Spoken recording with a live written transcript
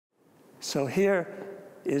So here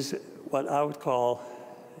is what I would call,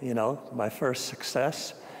 you know, my first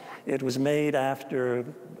success. It was made after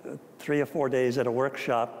 3 or 4 days at a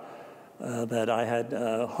workshop that I had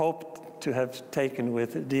hoped to have taken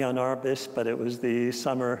with Dion Arbus, but it was the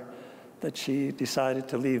summer that she decided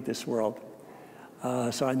to leave this world.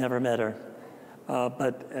 So I never met her.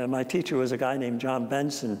 But my teacher was a guy named John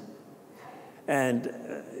Benson. And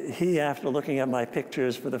he, after looking at my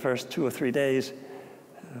pictures for the first 2 or 3 days,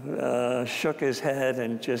 shook his head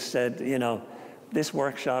and just said, you know, this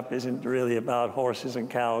workshop isn't really about horses and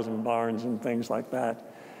cows and barns and things like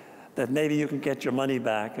that, that maybe you can get your money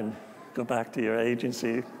back and go back to your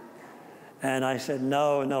agency. And I said,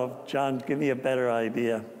 no, no, John, give me a better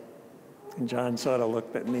idea. And John sort of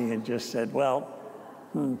looked at me and just said, well,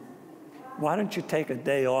 why don't you take a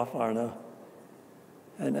day off, Arno?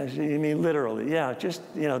 And I said, you mean literally? Yeah, just,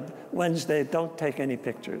 you know, Wednesday, don't take any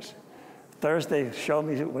pictures. Thursday, show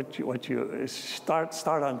me what you start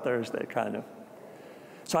on Thursday, kind of.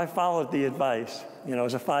 So I followed the advice. You know, it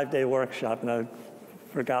was a 5-day workshop, and I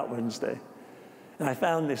forgot Wednesday. And I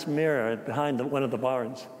found this mirror behind one of the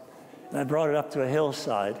barns. And I brought it up to a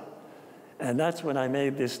hillside. And that's when I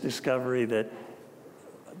made this discovery that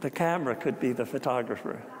the camera could be the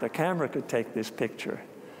photographer. The camera could take this picture.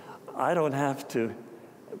 I don't have to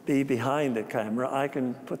be behind the camera. I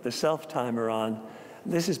can put the self-timer on.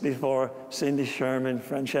 This is before Cindy Sherman,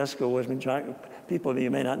 Francesco Woodman, people that you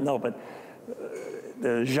may not know, but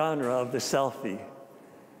the genre of the selfie.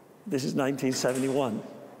 This is 1971.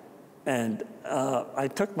 And I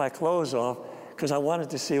took my clothes off because I wanted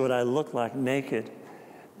to see what I looked like naked.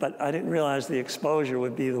 But I didn't realize the exposure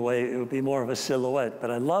would be the way, it would be more of a silhouette. But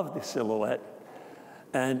I love the silhouette.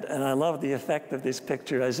 And I love the effect of this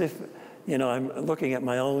picture as if, you know, I'm looking at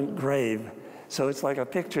my own grave. So it's like a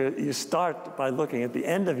picture, you start by looking at the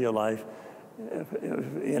end of your life,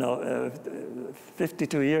 you know,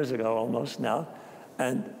 52 years ago almost now.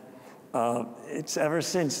 And it's ever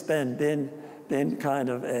since then been kind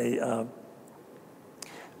of a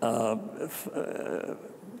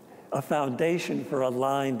foundation for a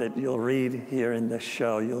line that you'll read here in the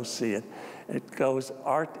show. You'll see it. It goes,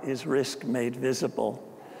 art is risk made visible.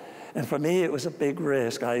 And for me, it was a big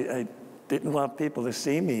risk. I didn't want people to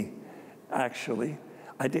see me, actually.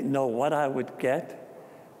 I didn't know what I would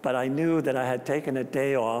get, but I knew that I had taken a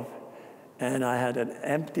day off and I had an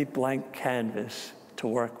empty blank canvas to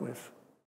work with.